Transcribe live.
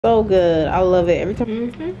So good. I love it every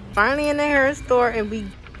time. Finally in the hair store and we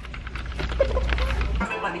and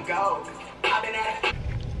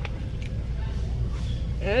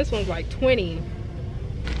this one's like 20.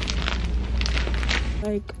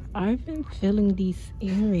 Like, I've been feeling these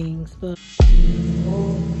earrings, but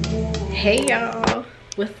hey y'all,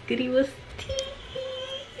 what's goody, what's tea?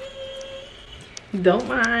 Don't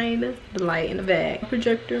mind the light in the bag.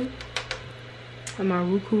 Projector and my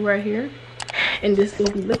Roku right here, and this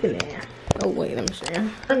will be looking at. Oh wait, let me show you.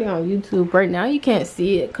 Currently on YouTube right now, you can't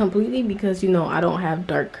see it completely because, you know, I don't have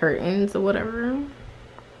dark curtains or whatever.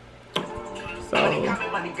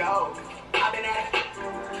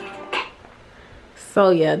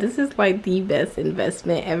 So yeah, this is like the best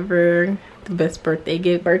investment ever, the best birthday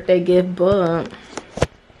gift, but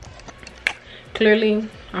clearly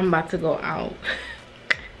I'm about to go out.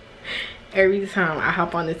 Every time I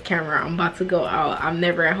hop on this camera, I'm about to go out. I'm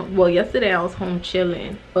never at home. Well, yesterday I was home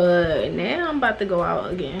chilling, but now I'm about to go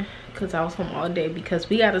out again because I was home all day, because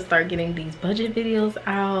we got to start getting these budget videos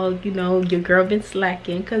out. You know, your girl been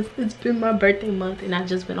slacking because it's been my birthday month and I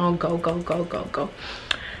just been on go.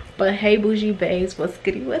 But hey bougie babes, what's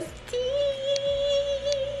goody, what's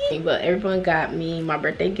tea? But everyone got me my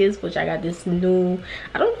birthday gifts, which I got this new,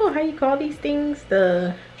 I don't know how you call these things,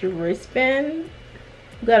 the wristband.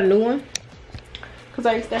 We got a new one because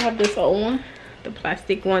I used to have this old one, the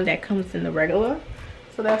plastic one that comes in the regular.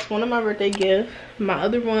 So that's one of my birthday gifts. My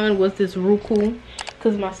other one was this Roku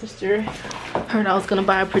because my sister heard I was gonna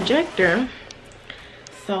buy a projector,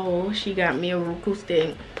 so she got me a Roku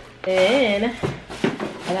stick. And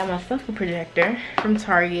I got myself a projector from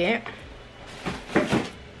Target.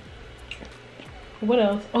 What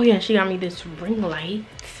else? Oh yeah, she got me this ring light.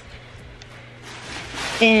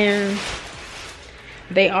 And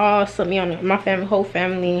they all sent me on, my family, whole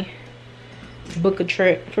family, book a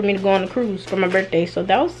trip for me to go on a cruise for my birthday. So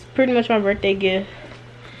that was pretty much my birthday gift.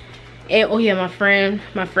 And oh yeah, my friend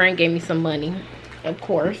gave me some money, of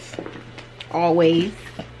course, always.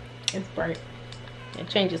 It's bright, it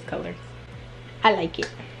changes colors. I like it.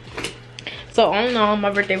 So all in all, my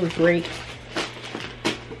birthday was great.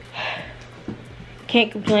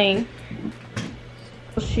 Can't complain.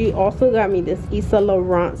 She also got me this Yves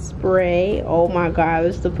Laurent spray. Oh my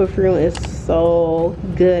god, the perfume is so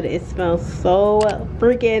good. It smells so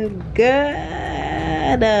freaking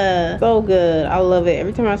good. So good. I love it.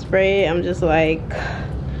 Every time I spray it, I'm just like,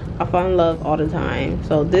 I fall in love all the time.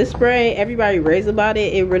 So this spray, everybody raves about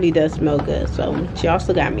it. It really does smell good. So she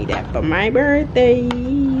also got me that for my birthday.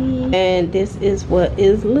 And this is what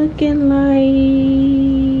it's looking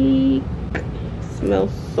like.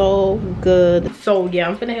 Smells so good. So yeah,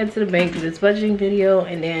 I'm gonna head to the bank, do this budgeting video,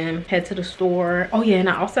 and then head to the store. Oh yeah, and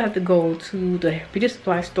I also have to go to the beauty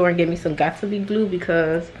supply store and get me some Got2b glue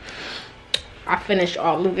because I finished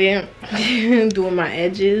all of it doing my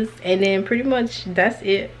edges. And then pretty much that's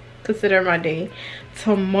it. Consider my day.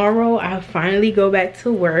 Tomorrow I finally go back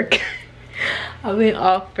to work. I've been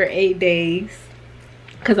off for 8 days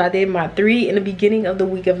because I did my 3 in the beginning of the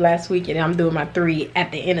week of last week, and I'm doing my 3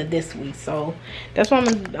 at the end of this week. So that's why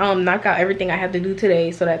I'm gonna knock out everything I have to do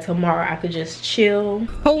today so that tomorrow I could just chill.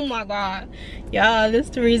 Oh my god, y'all, this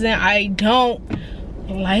is the reason I don't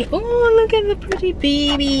like, oh look at the pretty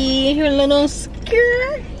baby, her little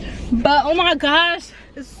skirt. But oh my gosh,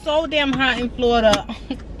 it's so damn hot in Florida.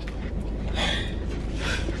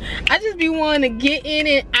 I just be wanting to get in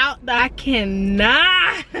and out, that I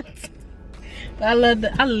cannot. I love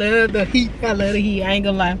the heat. I love the heat. I ain't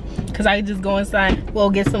gonna lie, cause I just go inside, well,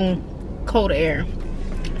 get some cold air.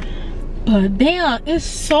 But damn, it's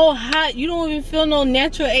so hot. You don't even feel no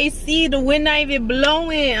natural AC. The wind not even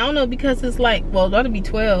blowing. I don't know, because it's like, well, it's about to be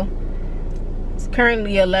 12. It's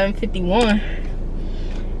currently 11:51.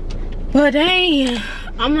 But dang,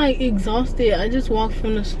 I'm like exhausted. I just walked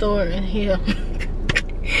from the store and here.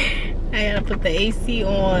 I gotta put the AC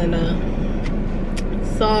on.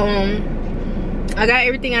 I got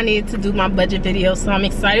everything I needed to do my budget video, so I'm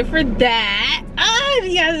excited for that. If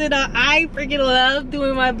you guys know, I freaking love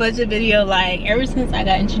doing my budget video. Like, ever since I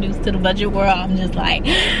got introduced to the budget world, I'm just like,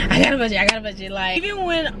 I got a budget. Like, even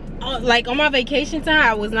when like on my vacation time,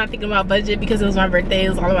 I was not thinking about budget because it was my birthday. It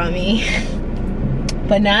was all about me.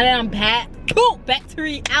 But now that I'm back to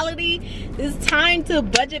reality, it's time to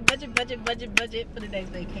budget for the next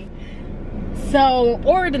vacation. So,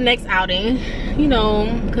 or the next outing, you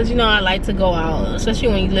know, because you know I like to go out, especially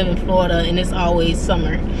when you live in Florida and it's always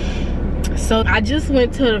summer. So I just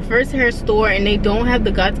went to the first hair store and they don't have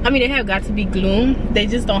the I mean, they have Got To Be glue. They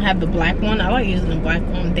just don't have the black one. I like using the black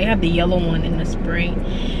one. They have the yellow one in the spray.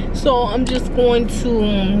 So I'm just going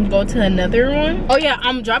to go to another one. Oh yeah,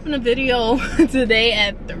 I'm dropping a video today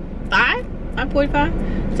at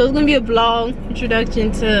 5:45. So it's gonna be a vlog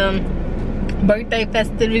introduction to birthday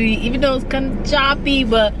festivity, even though it's kind of choppy,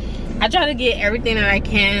 but I try to get everything that I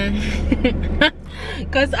can.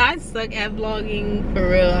 Cause I suck at vlogging, for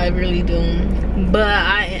real, I really do. But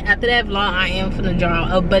after that vlog, I am finna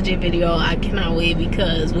draw a budget video. I cannot wait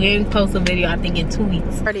because we ain't post a video, I think, in 2 weeks.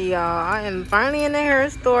 Alrighty, y'all, I am finally in the hair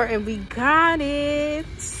store and we got it.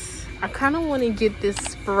 I kind of want to get this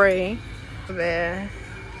spray. Man.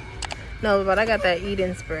 No, but I got that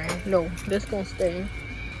Eden spray. No, this gonna stay.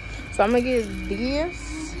 So I'm gonna get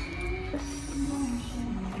this.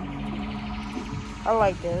 I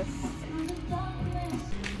like this.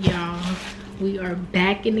 Y'all, we are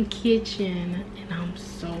back in the kitchen and I'm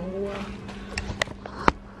so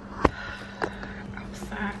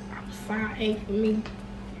outside ain't for me.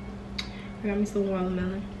 I got me some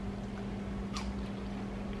watermelon.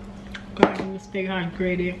 Got me stay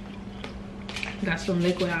hydrated. Got some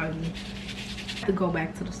liquid out of me. To go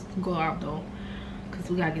back to go out though, cause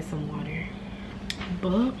we gotta get some water.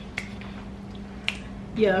 But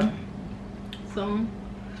yeah, so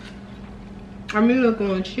I'm either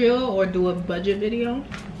gonna chill or do a budget video.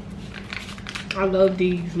 I love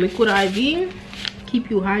these liquid IV, keep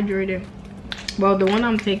you hydrated. Well, the one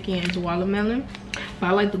I'm taking is watermelon, but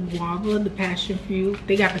I like the guava, the passion fruit.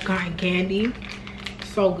 They got the cotton candy,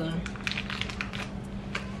 so good.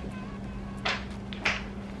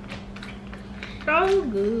 So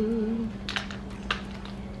good.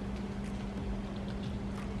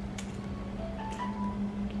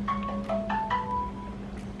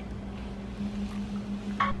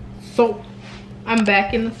 So I'm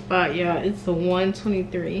back in the spot, y'all. It's a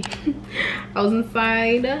 1:23. I was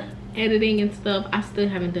inside editing and stuff. I still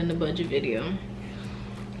haven't done the budget video,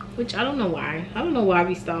 which I don't know why. I don't know why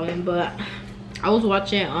we stalling, but I was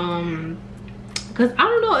watching because I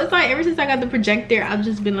don't know, it's like ever since I got the projector, I've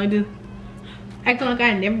just been like this, acting like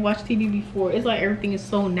I never watched TV before. It's like everything is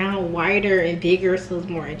so now wider and bigger, so it's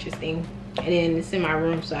more interesting. And then it's in my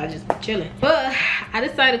room, so I just be chilling. But I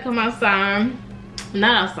decided to come outside,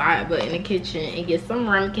 not outside, but in the kitchen, and get some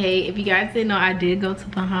rum cake. If you guys didn't know, I did go to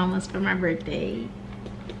Bahamas for my birthday.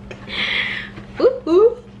 Ooh,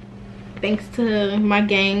 ooh. Thanks to my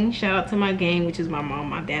gang. Shout out to my gang, which is my mom,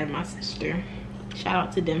 my dad, and my sister. Shout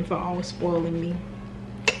out to them for always spoiling me.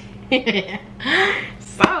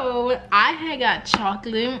 So I had got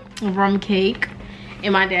chocolate rum cake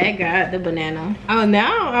and my dad got the banana. Oh,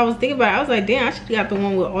 now I was thinking about it, I was like, damn, I should have got the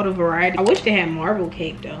one with all the variety. I wish they had marble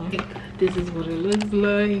cake though. This is what it looks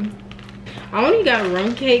like. I only got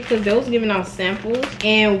rum cake because they was giving out samples,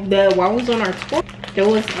 and while we was on our tour, there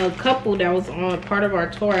was a couple that was on part of our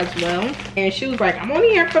tour as well, and she was like, I'm only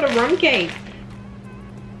here for the rum cake.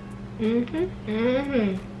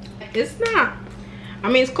 It's not, I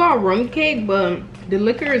mean, it's called rum cake, but the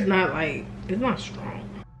liquor is not like, it's not strong.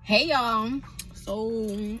 Hey y'all,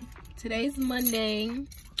 so today's Monday.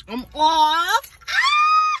 I'm off.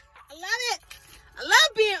 I love it. I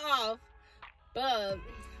love being off. But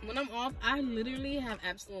when I'm off, I literally have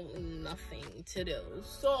absolutely nothing to do.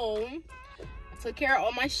 So I took care of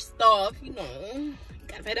all my stuff, you know,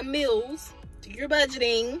 gotta pay the bills, do your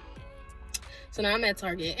budgeting. So now I'm at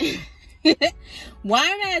Target. Why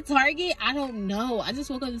I'm at Target, I don't know. I just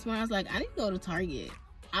woke up this morning, I was like, I need to go to Target.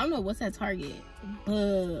 I don't know what's at Target,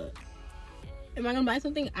 but am I gonna buy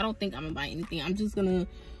something? I don't think I'm gonna buy anything. I'm just gonna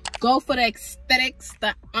go for the aesthetics,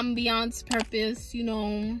 the ambiance purpose, you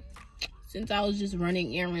know. Since I was just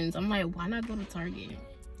running errands, I'm like, why not go to Target?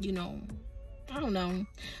 You know, I don't know.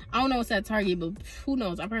 I don't know what's at Target, but who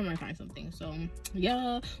knows? I probably might find something. So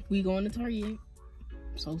yeah, we going to Target.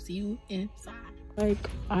 So see you inside. Like,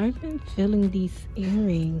 I've been feeling these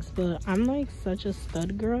earrings, but I'm like such a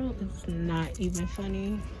stud girl. It's not even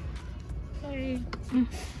funny. Like,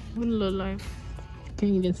 what it look like?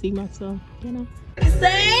 Can't even see myself, you know.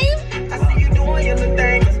 Same.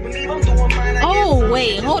 Oh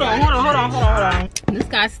wait, hold on. This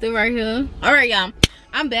guy's still right here. All right, y'all.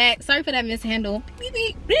 I'm back. Sorry for that mishandle.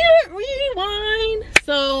 Rewind.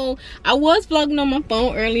 So I was vlogging on my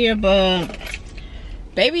phone earlier, but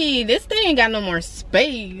baby, this thing ain't got no more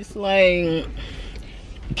space. Like,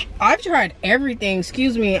 I've tried everything.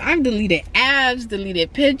 Excuse me. I've deleted apps,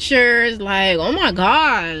 deleted pictures. Like, oh my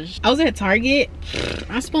gosh. I was at Target.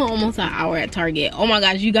 I spent almost an hour at Target. Oh my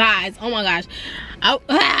gosh, you guys. Oh my gosh.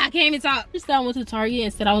 I can't even talk. Just I went to Target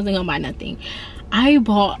and said I wasn't gonna buy nothing. I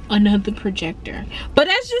bought another projector, but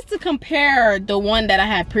that's just to compare the one that I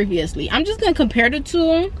had previously. I'm just gonna compare the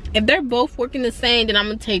two. If they're both working the same, then I'm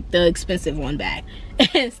gonna take the expensive one back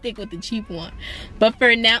and stick with the cheap one. But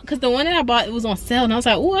for now, because the one that I bought, it was on sale, and I was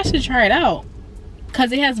like, oh, I should try it out,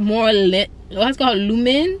 because it has more what's called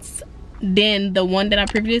lumens than the one that I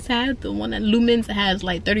previously had. The one that lumens has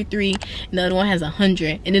like 33, and the other one has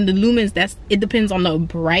 100. And then the lumens, it depends on the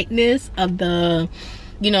brightness of the,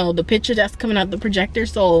 you know, the picture that's coming out the projector.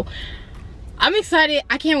 So I'm excited.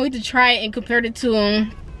 I can't wait to try it and compare the two.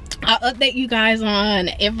 I'll update you guys on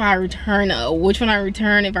if I return which one I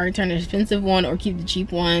return, if I return the expensive one or keep the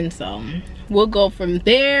cheap one. So we'll go from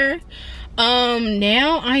there.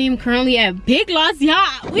 Now I am currently at Big Lots.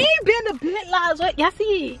 Y'all, we ain't been to Big Lots. What y'all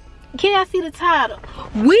see? Can y'all see the title?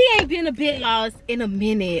 We ain't been to Big Lots in a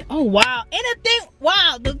minute. Oh wow. And the thing,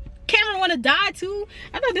 wow, the camera wanna die too.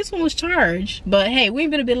 I thought this one was charged, but hey, we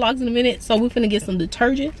ain't been a Big Lots in a minute, so we're finna get some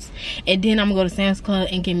detergents, and then I'm gonna go to Sam's Club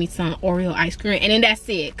and get me some Oreo ice cream, and then that's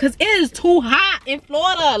it, because it is too hot in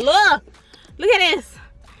Florida. Look at this,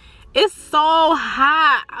 it's so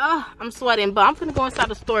hot. I'm sweating, but I'm finna go inside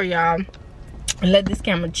the store, y'all, and let this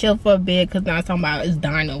camera chill for a bit, because now it's talking about it's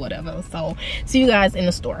dying or whatever. So see you guys in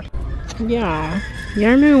the store. Y'all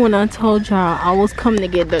remember when I told y'all I was coming to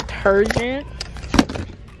get detergent?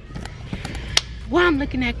 Well, I'm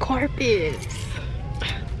looking at carpets.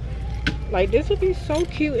 Like, this would be so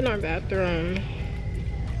cute in our bathroom.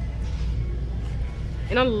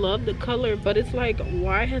 And I love the color, but it's like,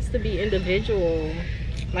 why it has to be individual?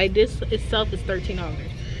 Like, this itself is $13.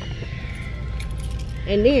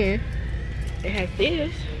 And then it has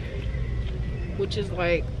this, which is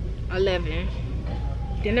like $11.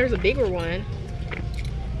 Then there's a bigger one.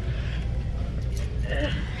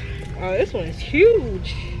 Oh, this one's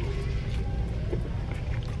huge.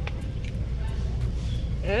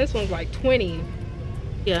 And this one's like 20.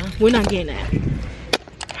 Yeah, we're not getting that.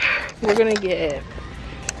 We're gonna get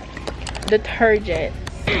detergent.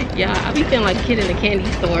 Yeah, I be feeling like a kid in a candy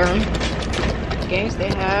store. Games they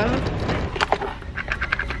have.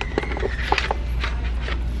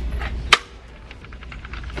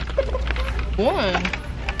 One.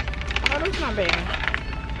 Oh, that's not bad.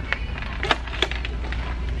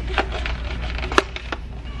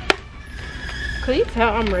 Could you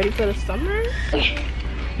tell I'm ready for the summer?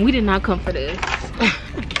 We did not come for this.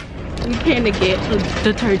 We came to get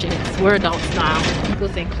detergents. We're adults now. Go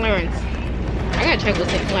St. Clarence. I gotta check with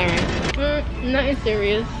St. Clarence. Nothing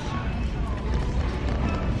serious.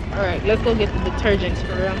 Alright, let's go get the detergents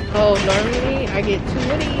for real. Oh, normally I get 2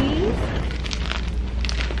 of these.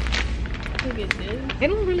 Look at this. They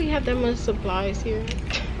don't really have that much supplies here.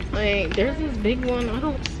 Like, there's this big one. I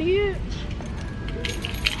don't see it.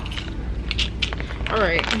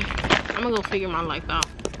 Alright, I'm gonna go figure my life out.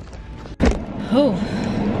 Oh,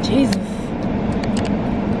 Jesus.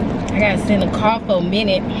 I gotta sit in the car for a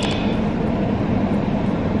minute.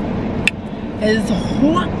 It's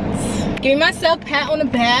hot. Give myself a pat on the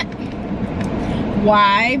back.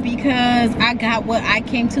 Why? Because I got what I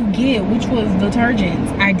came to get, which was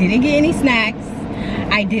detergents. I didn't get any snacks.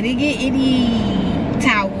 I didn't get any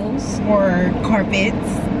towels or carpets.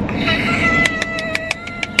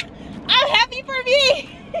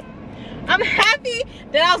 I'm happy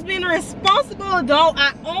that I was being a responsible adult.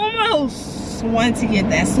 I almost wanted to get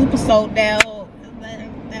that super soaked out,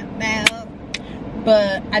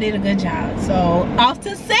 but I did a good job. So off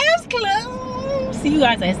to Sam's Club. See you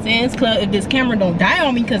guys at Sam's Club if this camera don't die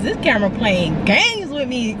on me, because this camera playing games with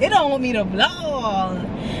me. It don't want me to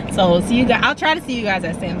vlog. So see you guys. I'll try to see you guys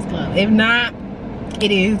at Sam's Club. If not,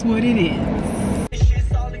 it is what it is.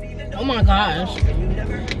 Oh my gosh.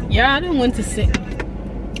 Yeah, I didn't want to sit.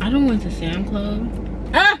 I don't want to Sam's Club.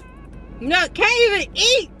 No, can't even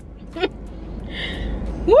eat.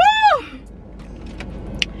 Woo!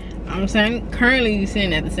 I'm saying, currently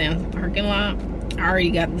sitting at the Sam's parking lot. I already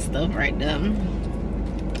got the stuff right there.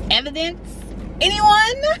 Evidence?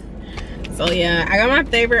 Anyone? So yeah, I got my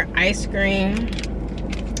favorite ice cream,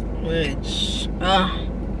 which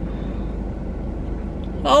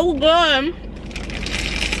so good.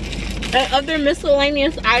 And other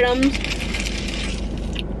miscellaneous items.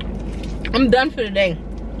 I'm done for the day.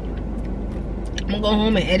 I'm gonna go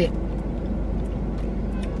home and edit.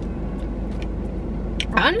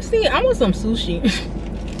 Honestly, I want some sushi.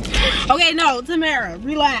 Okay, no, Tamara,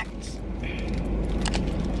 relax.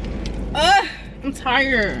 I'm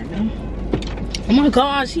tired. Oh my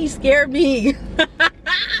gosh, he scared me.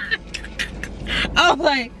 I was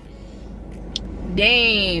like,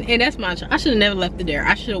 dang. And that's my I should have never left it there.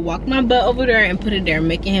 I should have walked my butt over there and put it there,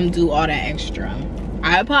 making him do all that extra.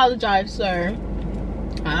 I apologize, sir.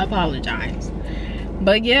 I apologize.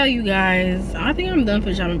 But yeah, you guys, I think I'm done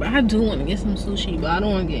for shopping, but I do want to get some sushi, but I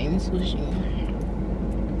don't want to get any sushi.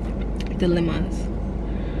 Dilemmas.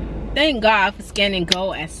 Thank God for Scan and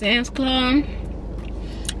Go at Sam's Club.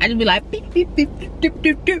 I just be like, beep, beep, beep, beep, beep,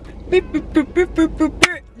 beep, beep, beep, beep, beep, beep, beep, beep,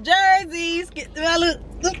 beep. Jersey, skip to my loot.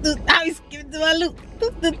 I be skipping to my loot.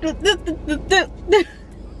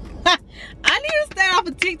 I need to start off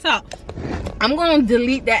a TikTok. I'm gonna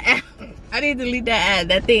delete that app. I need to delete that ad.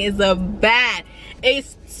 That thing is a bad.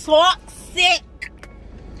 It's toxic.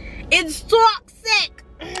 It's toxic.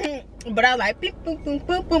 But I was like, boom, boom, boom,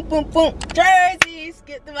 boom, boom, boom, boom. Jersey,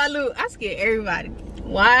 skip to my loot. I scare everybody.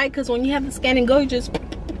 Why? Because when you have the Scan and Go, you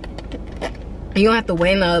don't have to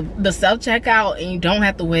wait in the self checkout, and you don't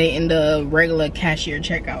have to wait in the regular cashier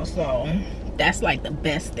checkout. So that's like the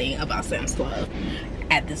best thing about Sam's Club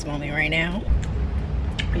at this moment right now.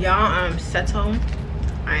 Y'all, I'm settled.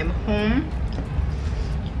 I'm home.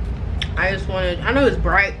 I just wanted, I know it's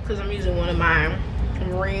bright because I'm using one of my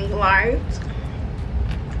ring lights.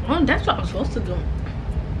 Oh, that's what I was supposed to do.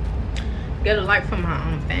 Get a light from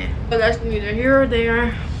my own fan. But that's neither here or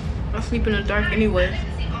there. I sleep in the dark anyway.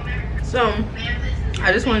 So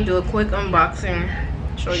I just want to do a quick unboxing,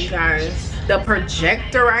 show you guys the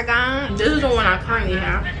projector I got. This is the one I currently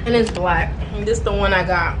have, and it's black. And this is the one I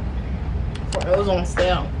got. It was on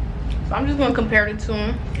sale. So I'm just gonna compare the two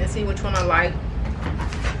and see which one I like.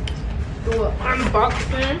 Do an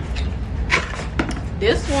unboxing.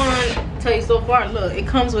 This one, tell you so far, look, it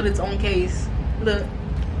comes with its own case. Look,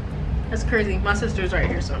 that's crazy. My sister's right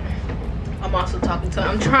here, so I'm also talking to her.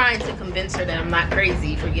 I'm trying to convince her that I'm not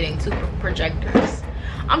crazy for getting two projectors.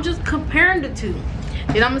 I'm just comparing the two.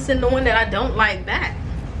 Then I'm gonna send the one that I don't like back.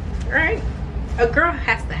 Right? A girl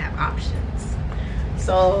has to have options.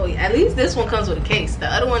 So at least this one comes with a case. The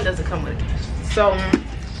other one doesn't come with a case. So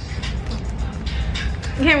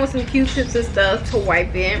it came with some Q-tips and stuff to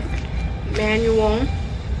wipe it. Manual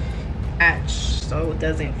patch so it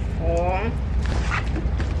doesn't fall.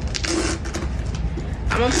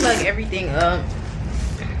 I'm gonna plug everything up.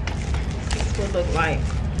 This will look like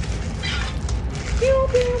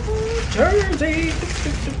Jersey.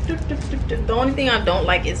 The only thing I don't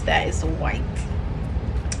like is that it's white,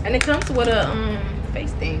 and it comes with a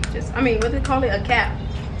face thing. Just, I mean, what do they call it? A cap.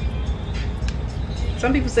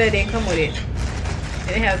 Some people say it didn't come with it,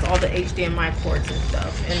 and it has all the HDMI ports and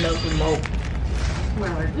stuff, and the remote.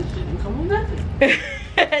 Well, like, this didn't come with nothing.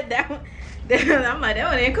 That one, I'm like, that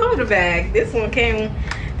one didn't come with a bag. This one came.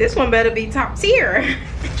 This one better be top tier.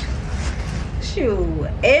 Shoot.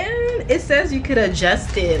 And it says you could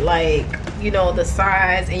adjust it, like, you know, the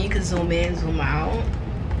size, and you can zoom in, zoom out.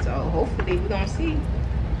 So hopefully we're gonna see.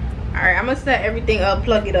 All right, I'm gonna set everything up,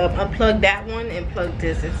 plug it up, unplug that one and plug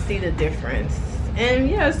this and see the difference. And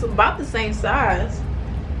yeah, it's about the same size.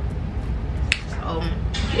 So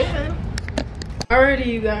yeah. Alrighty,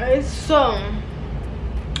 you guys, so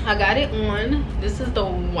I got it on. This is the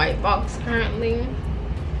white box currently.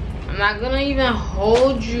 I'm not gonna even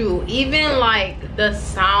hold you. Even like the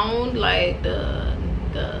sound, like the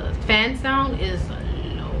fan sound is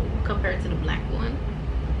low compared to the black one.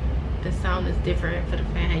 The sound is different for the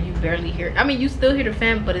fan. You barely hear, I mean, you still hear the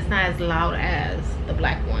fan, but it's not as loud as the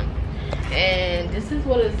black one. And this is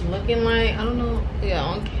what it's looking like. I don't know.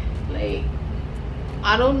 Yeah, okay. Like,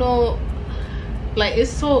 I don't know. Like,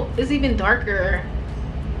 it's even darker.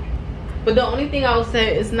 But the only thing I would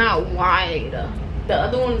say, it's not wide. The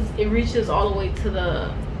other ones, it reaches all the way to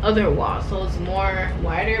the other wall, so it's more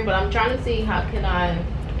wider. But I'm trying to see how can I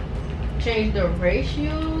change the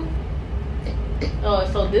ratio. Oh,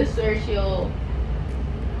 so this ratio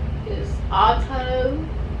is auto.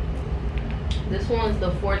 This one's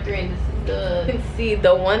the 4:3, and this is the, you can see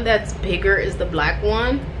the one that's bigger is the black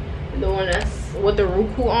one. The one that's with the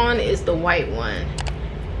Roku on is the white one.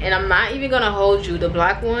 And I'm not even gonna hold you. The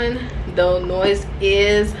black one, the noise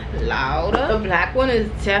is louder. The black one is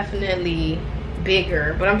definitely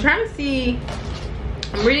bigger. But I'm trying to see,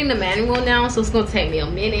 I'm reading the manual now, so it's gonna take me a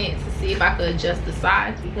minute to see if I could adjust the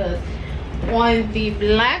size, because on the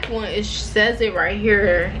black one, it says it right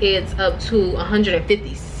here, it's up to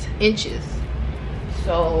 150 inches.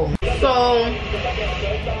 So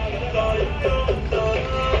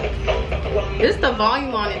this is the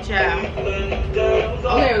volume on it, child.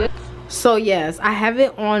 Okay. So yes, I have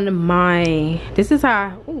it on my, this is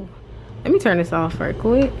how, ooh, let me turn this off right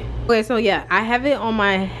quick. Okay, so yeah, I have it on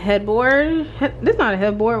my headboard. This is not a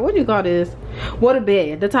headboard, what do you call this? What, a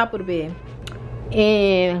bed, the top of the bed.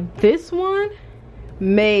 And this one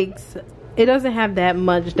makes, it doesn't have that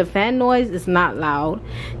much. The fan noise is not loud.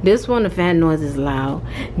 This one, the fan noise is loud.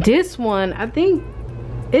 This one, I think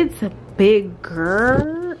it's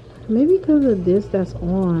bigger. Maybe because of this that's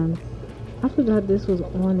on. I forgot this was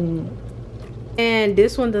on it. And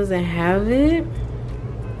this one doesn't have it.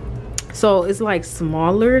 So it's like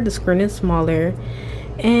smaller. The screen is smaller.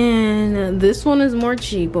 And this one is more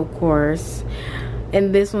cheap, of course.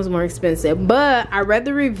 And this one's more expensive. But I read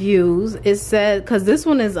the reviews. It said, because this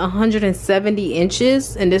one is 170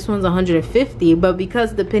 inches and this one's 150. But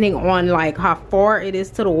because depending on like how far it is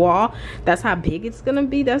to the wall, that's how big it's gonna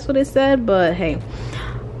be. That's what it said. But hey,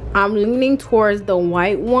 I'm leaning towards the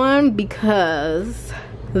white one because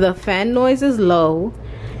the fan noise is low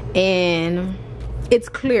and it's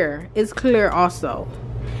clear. It's clear also.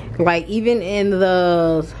 Like even in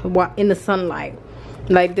the sunlight.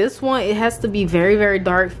 Like this one, it has to be very, very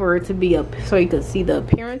dark for it to be up so you can see the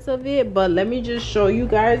appearance of it. But let me just show you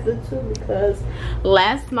guys the two, because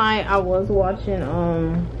last night I was watching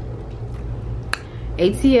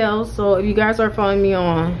ATL. So if you guys are following me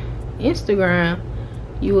on Instagram,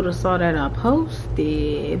 you would have saw that I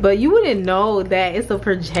posted, but you wouldn't know that it's a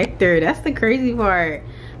projector. That's the crazy part.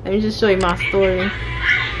 Let me just show you my story.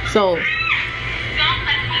 So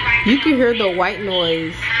you can hear the white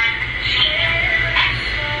noise.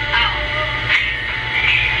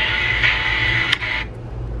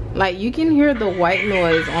 Like you can hear the white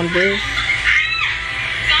noise on this.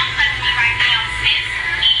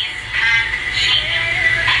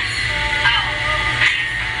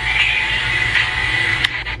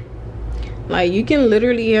 Like you can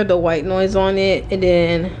literally hear the white noise on it. And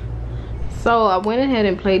then so I went ahead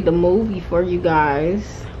and played the movie for you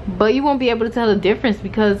guys, but you won't be able to tell the difference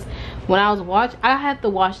because when I was watching, I had to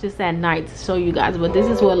watch this at night to show you guys, but this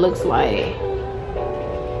is what it looks like.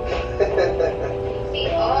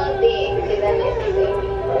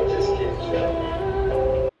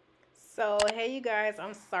 So hey you guys,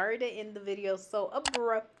 I'm sorry to end the video so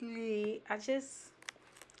abruptly. I just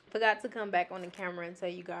forgot to come back on the camera and tell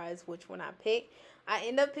you guys which one I picked. I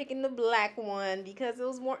ended up picking the black one because it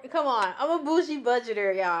was more, come on, I'm a bougie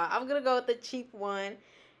budgeter, y'all. I'm gonna go with the cheap one.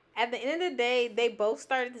 At the end of the day, they both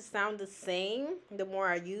started to sound the same the more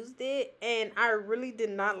I used it, and I really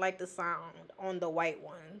did not like the sound on the white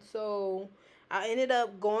one. So I ended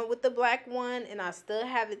up going with the black one, and I still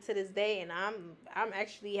have it to this day, and I'm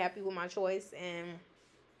actually happy with my choice. And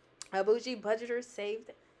a bougie budgeter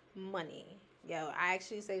saved money. Yeah, I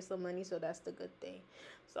actually saved some money, so that's the good thing.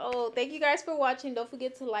 So thank you guys for watching. Don't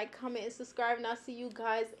forget to like, comment, and subscribe, and I'll see you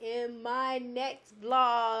guys in my next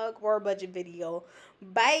vlog or budget video.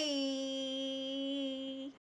 Bye.